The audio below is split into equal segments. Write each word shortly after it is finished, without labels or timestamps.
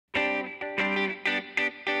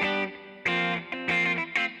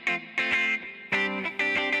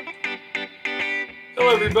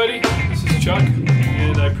Hello everybody, this is Chuck,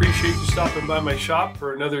 and I appreciate you stopping by my shop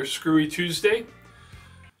for another Screwy Tuesday.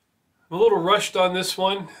 I'm a little rushed on this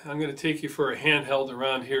one. I'm going to take you for a handheld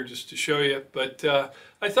around here just to show you, but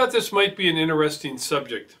I thought this might be an interesting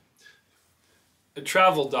subject. A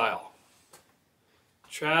travel dial.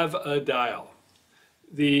 TRAV-A-DIAL.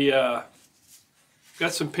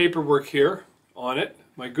 Got some paperwork here on it.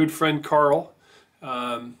 My good friend Carl,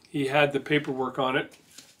 he had the paperwork on it,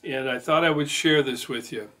 and I thought I would share this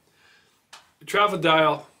with you. The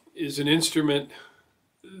TRAV-A-DIAL is an instrument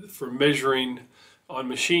for measuring on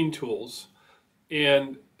machine tools,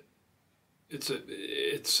 and it's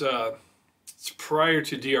prior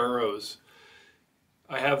to DROs.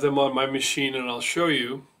 I have them on my machine, and I'll show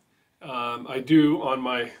you. I do on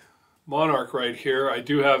my Monarch right here. I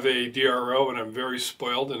do have a DRO, and I'm very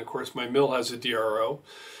spoiled. And of course, my mill has a DRO,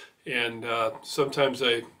 and sometimes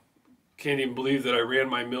I can't even believe that I ran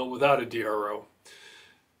my mill without a DRO.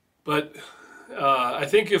 But I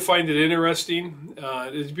think you'll find it interesting.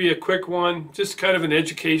 It'd be a quick one, just kind of an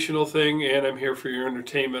educational thing, and I'm here for your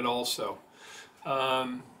entertainment also.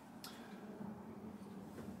 To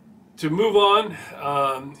move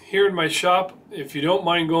on, here in my shop, if you don't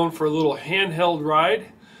mind going for a little handheld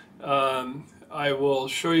ride, I will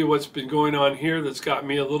show you what's been going on here that's got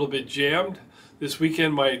me a little bit jammed. This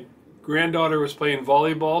weekend my granddaughter was playing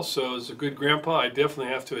volleyball, so as a good grandpa I definitely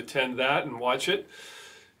have to attend that and watch it.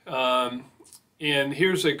 And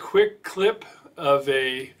here's a quick clip of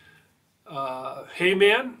a hay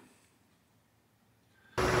man.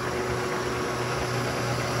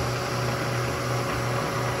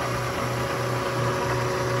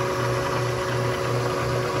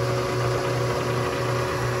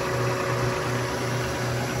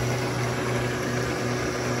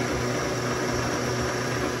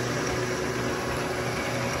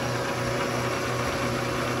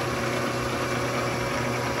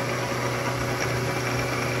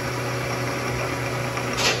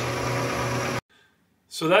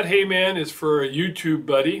 So that hay man is for a YouTube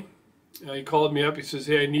buddy. He called me up. He says,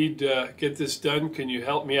 "Hey, I need to get this done. Can you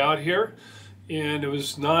help me out here?" And it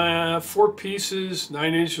was 4 pieces,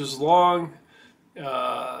 9 inches long,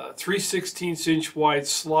 3/16 inch wide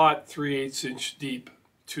slot, 3/8 inch deep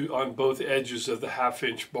on both edges of the 1/2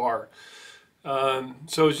 inch bar.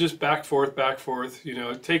 So it's just back forth, you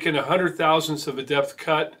know, taking 100,000ths of a depth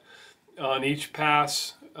cut on each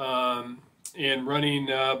pass, and running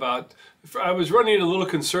I was running a little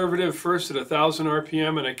conservative first at 1,000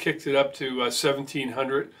 RPM, and I kicked it up to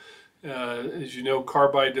 1,700. As you know,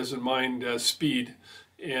 carbide doesn't mind speed,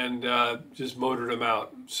 and just motored them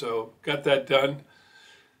out. So got that done.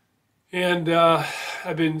 And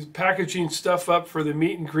I've been packaging stuff up for the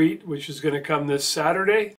meet and greet, which is going to come this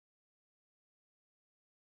Saturday.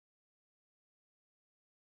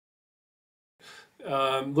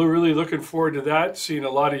 Really looking forward to that, seeing a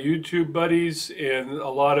lot of YouTube buddies and a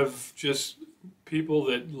lot of just people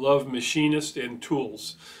that love machinists and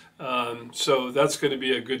tools. So that's going to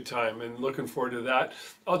be a good time, and looking forward to that.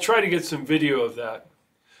 I'll try to get some video of that.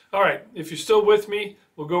 All right, if you're still with me,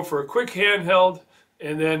 we'll go for a quick handheld,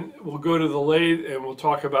 and then we'll go to the lathe and we'll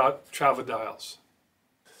talk about TRAV-A-DIALs.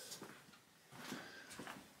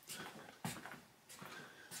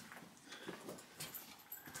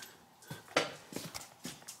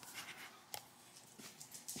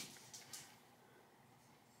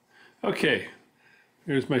 Okay,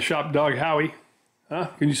 here's my shop dog Howie. Huh?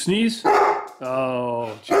 Can you sneeze?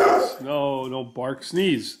 Oh, jeez. No, don't bark,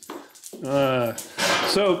 sneeze.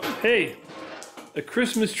 So, hey, a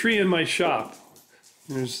Christmas tree in my shop.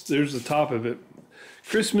 There's the top of it.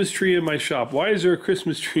 Christmas tree in my shop. Why is there a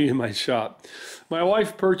Christmas tree in my shop? My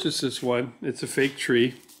wife purchased this one. It's a fake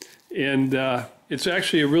tree, and it's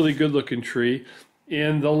actually a really good looking tree,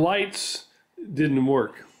 and the lights didn't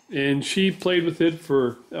work. And she played with it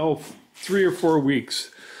for 3 or 4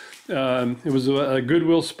 weeks. It was a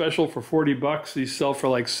Goodwill special for 40 bucks. These sell for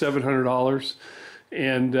like $700,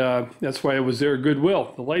 and that's why it was there at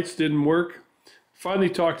Goodwill. The lights didn't work. Finally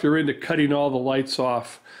talked her into cutting all the lights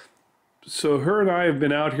off. So her and I have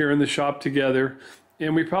been out here in the shop together,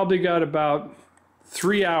 and we probably got about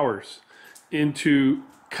 3 hours into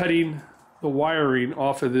cutting the wiring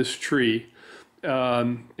off of this tree.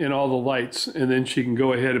 And all the lights, and then she can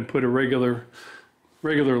go ahead and put a regular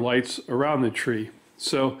lights around the tree.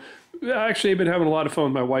 So actually I've been having a lot of fun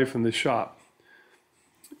with my wife in the shop.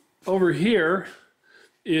 Over here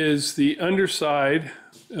is the underside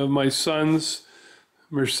of my son's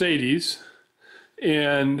Mercedes,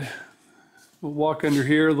 and we'll walk under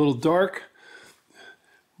here, a little dark,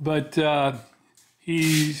 but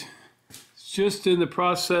he's just in the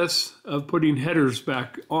process of putting headers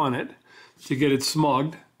back on it. to get it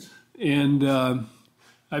smogged, and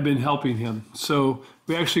I've been helping him. So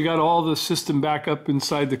we actually got all the system back up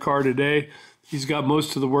inside the car today. He's got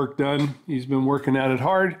most of the work done. He's been working at it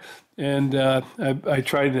hard, and I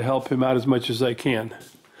tried to help him out as much as I can.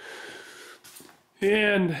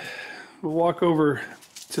 And we'll walk over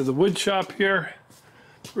to the wood shop here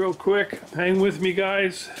real quick. Hang with me,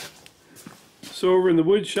 guys. So over in the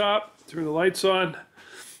wood shop, turn the lights on.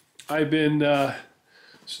 I've been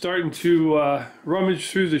starting to rummage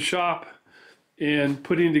through the shop and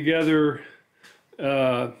putting together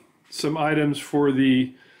some items for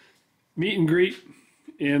the meet and greet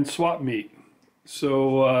and swap meet.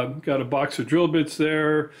 So got a box of drill bits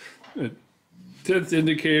there, a 10th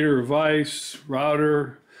indicator, a vise,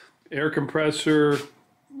 router, air compressor,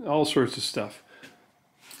 all sorts of stuff.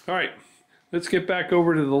 All right, let's get back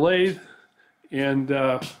over to the lathe, and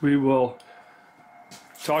we will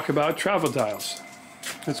talk about TRAV-A-DIALs.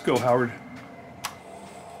 Let's go, Howard.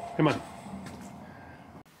 Come on.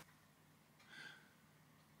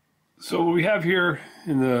 So what we have here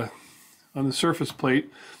on the surface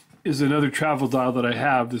plate is another TRAV-A-DIAL that I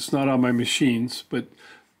have that's not on my machines, but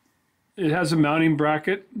it has a mounting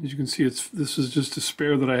bracket. As you can see, this is just a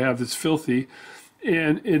spare that I have that's filthy,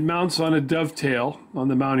 and it mounts on a dovetail on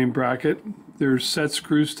the mounting bracket. There's set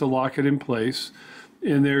screws to lock it in place,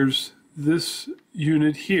 and there's this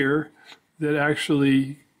unit here that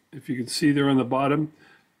actually, if you can see there on the bottom,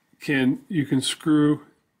 you can screw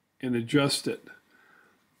and adjust it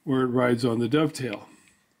where it rides on the dovetail.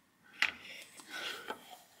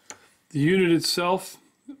 The unit itself,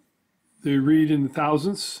 they read in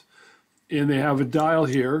thousandths, and they have a dial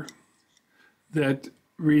here that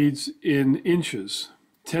reads in inches,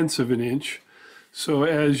 tenths of an inch. So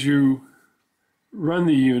as you run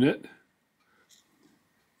the unit,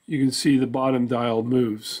 you can see the bottom dial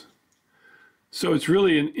moves. So it's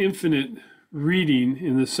really an infinite reading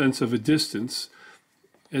in the sense of a distance,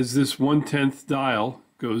 as this 1/10 dial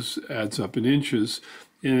adds up in inches,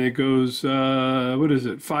 and it goes, what is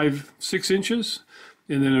it, 6 inches?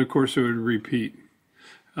 And then of course it would repeat.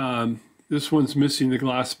 This one's missing the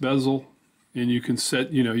glass bezel, and you can set,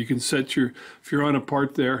 if you're on a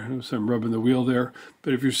part there, so I'm rubbing the wheel there,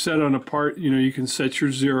 but if you're set on a part, you can set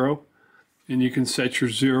your 0, and you can set your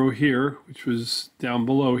 0 here, which was down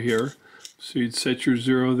below here. So you'd set your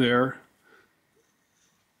 0 there.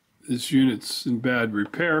 This unit's in bad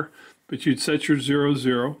repair, but you'd set your 0,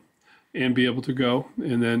 0, and be able to go,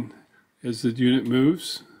 and then as the unit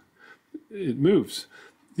moves, it moves.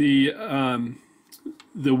 The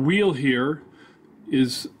wheel here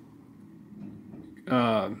is,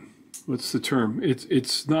 what's the term?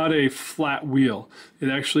 It's not a flat wheel. It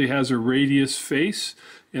actually has a radius face,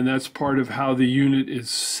 and that's part of how the unit is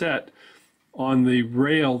set on the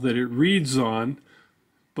rail that it reads on,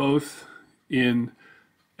 both in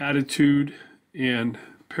attitude and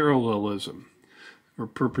parallelism, or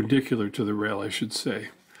perpendicular to the rail, I should say.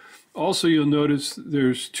 Also, you'll notice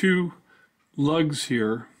there's 2 lugs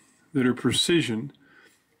here that are precision,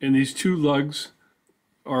 and these 2 lugs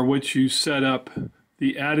are what you set up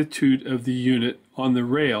the attitude of the unit on the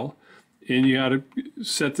rail, and you got to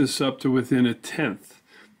set this up to within a 1/10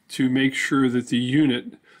 to make sure that the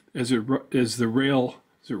unit, as it rides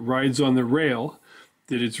on the rail,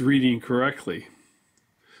 that it's reading correctly.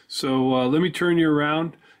 So let me turn you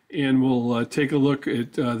around, and we'll take a look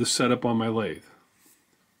at the setup on my lathe.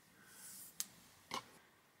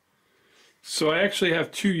 So I actually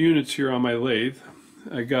have 2 units here on my lathe.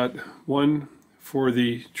 I got one for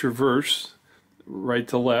the traverse, right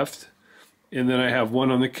to left, and then I have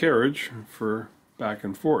one on the carriage for back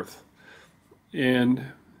and forth. And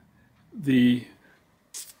the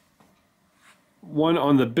one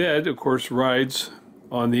on the bed, of course, rides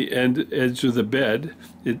on the edge of the bed.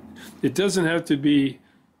 It doesn't have to be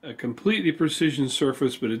a completely precision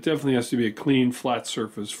surface, but it definitely has to be a clean, flat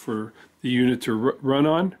surface for the unit to run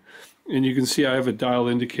on. And you can see I have a dial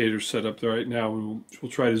indicator set up there right now, and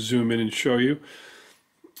we'll try to zoom in and show you.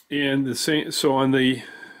 And the same, so on the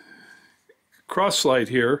cross slide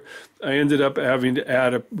here, I ended up having to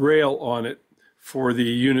add a rail on it for the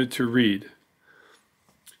unit to read.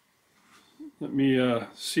 Let me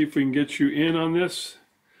see if we can get you in on this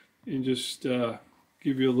and just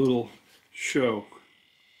give you a little show.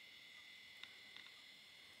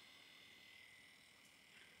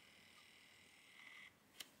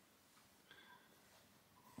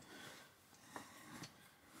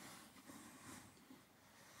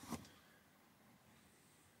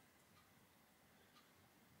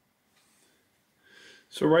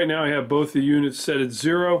 So right now I have both the units set at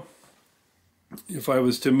 0. If I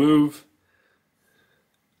was to move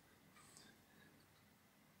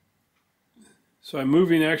So I'm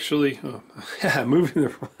moving actually, oh, yeah, moving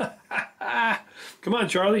the, come on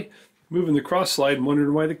Charlie, moving the cross slide and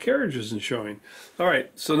wondering why the carriage isn't showing. All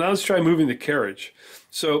right, so now let's try moving the carriage.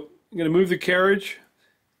 So I'm going to move the carriage,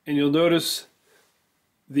 and you'll notice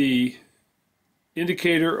the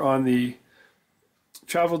indicator on the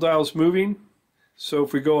travel dial is moving. So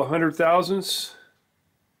if we go 100 thousandths,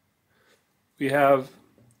 we have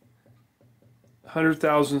 100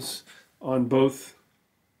 thousandths on both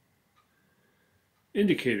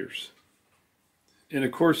indicators. And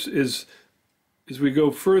of course, as we go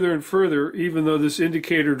further and further, even though this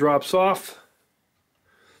indicator drops off,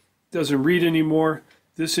 doesn't read anymore,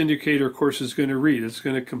 this indicator, of course, is going to read. It's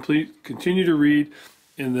going to continue to read,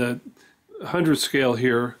 and the 100 scale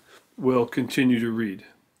here will continue to read.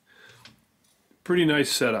 Pretty nice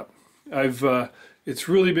setup. It's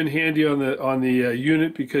really been handy on the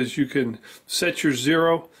unit because you can set your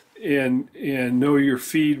zero and know your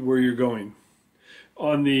feed where you're going.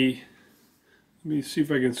 On the, let me see if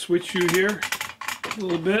I can switch you here a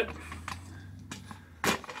little bit.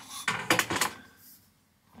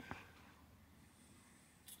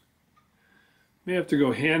 May have to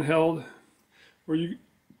go handheld, or you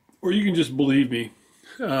can just believe me.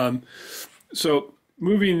 So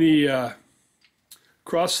moving the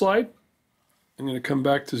cross slide, I'm going to come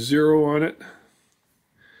back to 0 on it.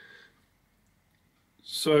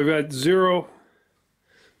 So I've got 0.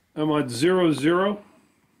 I'm on 0, 0.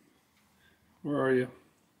 Where are you?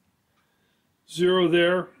 0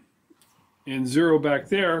 there and 0 back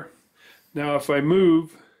there. Now if I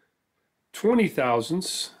move 20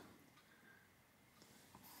 thousandths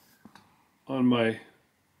on my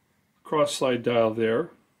cross slide dial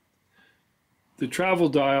there, the travel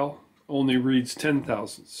dial only reads 10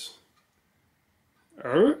 thousandths.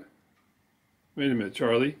 Wait a minute,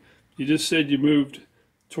 Charlie. You just said you moved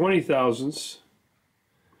 20 thousandths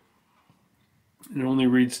and it only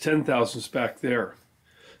reads 10 thousandths back there.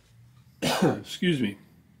 Excuse me.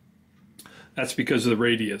 That's because of the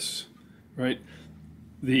radius, right?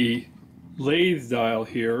 The lathe dial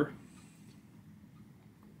here,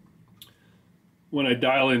 when I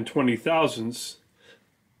dial in 20 thousandths,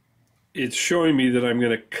 it's showing me that I'm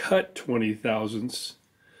going to cut 20 thousandths,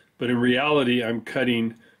 but in reality I'm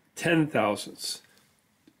cutting 10 thousandths.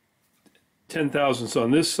 10 thousandths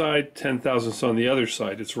on this side, 10 thousandths on the other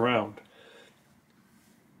side. It's round.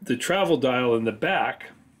 The travel dial in the back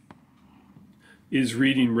is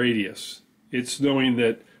reading radius. It's knowing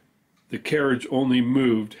that the carriage only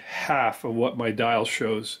moved half of what my dial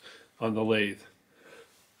shows on the lathe.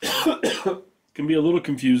 Can be a little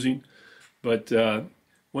confusing, but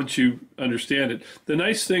once you understand it, the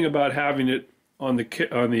nice thing about having it on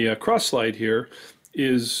the cross slide here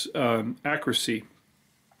is accuracy,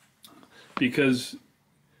 because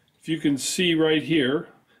if you can see right here,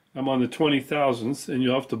 I'm on the 20 thousandths, and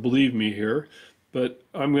you'll have to believe me here, but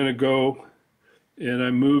I'm going to go and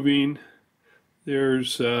I'm moving.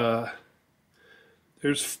 There's 5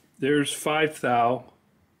 thou,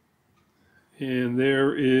 and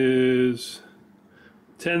there is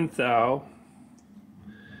 10 thou,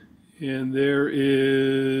 and there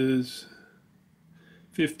is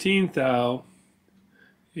 15 thou,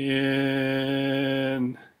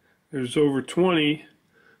 and there's over 20,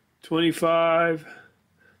 25,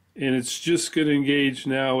 and it's just going to engage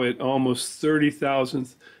now at almost 30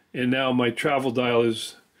 thousandths, and now my travel dial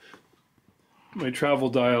is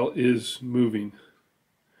moving.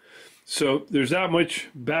 So there's that much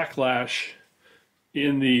backlash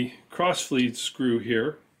in the cross-feed screw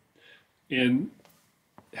here, and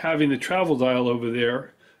having the travel dial over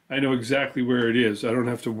there, I know exactly where it is. I don't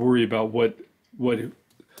have to worry about what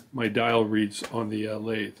my dial reads on the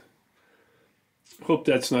lathe. Hope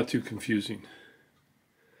that's not too confusing.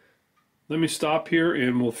 Let me stop here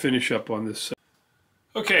and we'll finish up on this.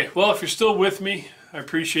 Okay, well, if you're still with me, I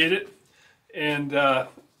appreciate it. And I'm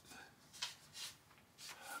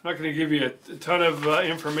not going to give you a ton of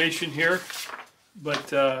information here,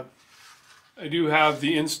 but I do have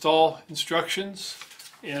the install instructions,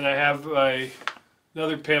 and I have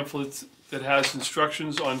another pamphlet that has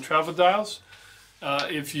instructions on travel dials.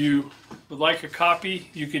 If you would like a copy,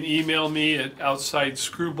 you can email me at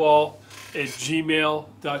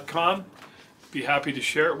outsidescrewball@gmail.com. Be happy to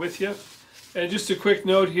share it with you. And just a quick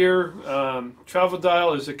note here, travel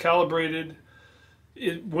dial is calibrated.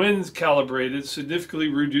 When calibrated, significantly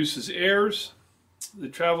reduces errors. The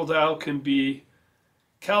travel dial can be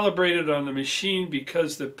calibrated on the machine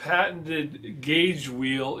because the patented gauge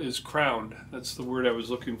wheel is crowned. That's the word I was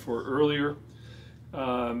looking for earlier.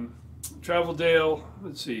 Travel dial,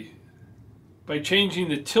 let's see. By changing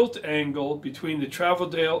the tilt angle between the travel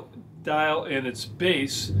dial and its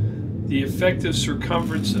base, the effective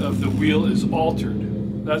circumference of the wheel is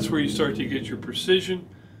altered. That's where you start to get your precision.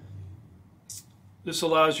 This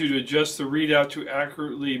allows you to adjust the readout to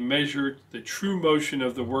accurately measure the true motion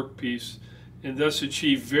of the workpiece and thus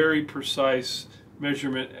achieve very precise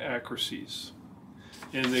measurement accuracies.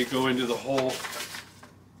 And they go into the whole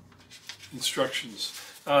instructions.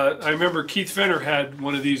 I remember Keith Fenner had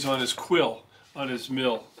one of these on his quill, on his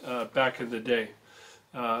mill, back in the day.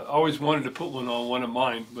 Always wanted to put one on one of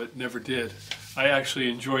mine, but never did. I actually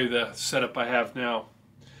enjoy the setup I have now.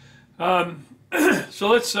 So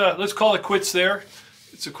let's call it quits there.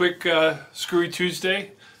 It's a quick Screwy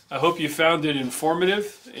Tuesday. I hope you found it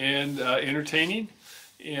informative and entertaining.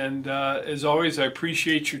 And as always, I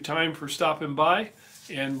appreciate your time for stopping by.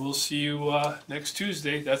 And we'll see you next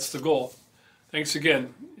Tuesday. That's the goal. Thanks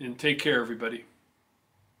again, and take care, everybody.